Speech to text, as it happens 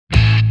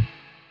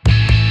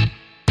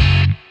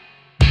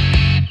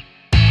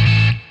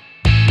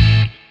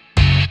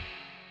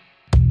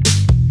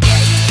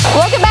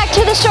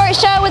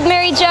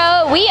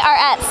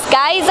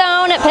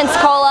at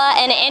Pensacola,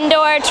 an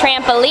indoor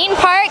trampoline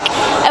park,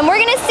 and we're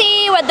gonna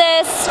see what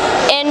this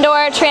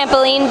indoor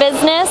trampoline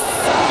business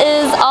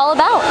is all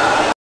about.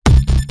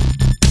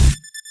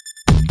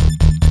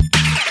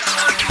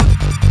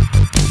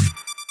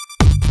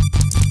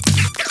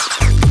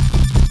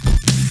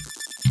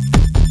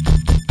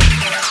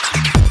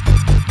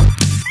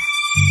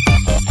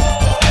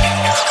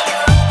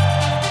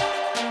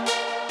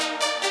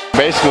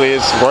 Basically,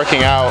 it's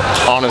working out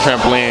on a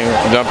trampoline,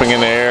 jumping in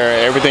the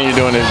air. Everything you're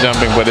doing is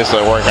jumping, but it's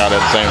a workout at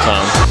the same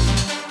time.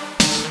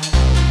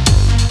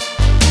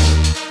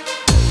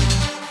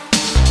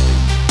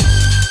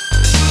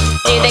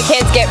 Do the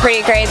kids get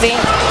pretty crazy?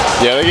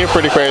 Yeah, they get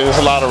pretty crazy. There's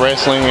a lot of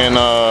wrestling and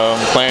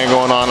playing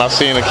going on. I've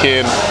seen a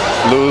kid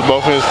lose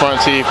both of his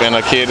front teeth and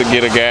a kid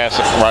get a gash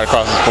right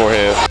across his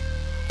forehead.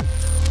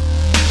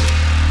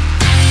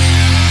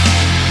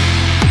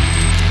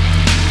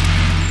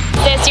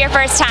 Is this your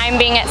first time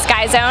being at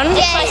Skyzone?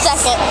 Yes. My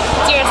second.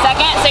 It's your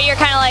second? So you're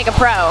kind of like a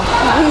pro.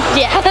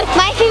 Yeah.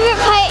 My favorite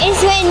part is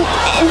when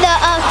the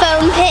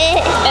foam pit.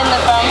 In the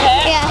foam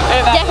pit? Yeah.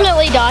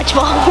 Definitely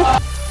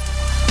dodgeball.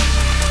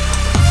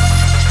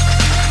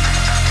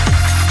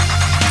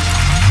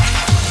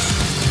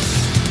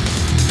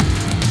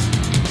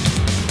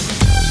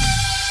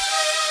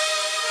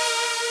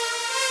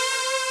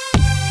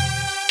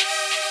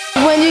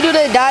 When you do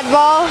the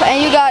dodgeball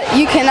and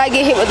you cannot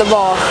get hit with the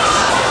ball.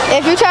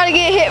 If you try to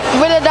get hit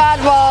with a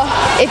dodgeball,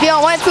 if you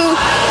don't want to,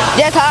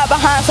 just hide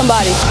behind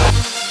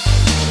somebody.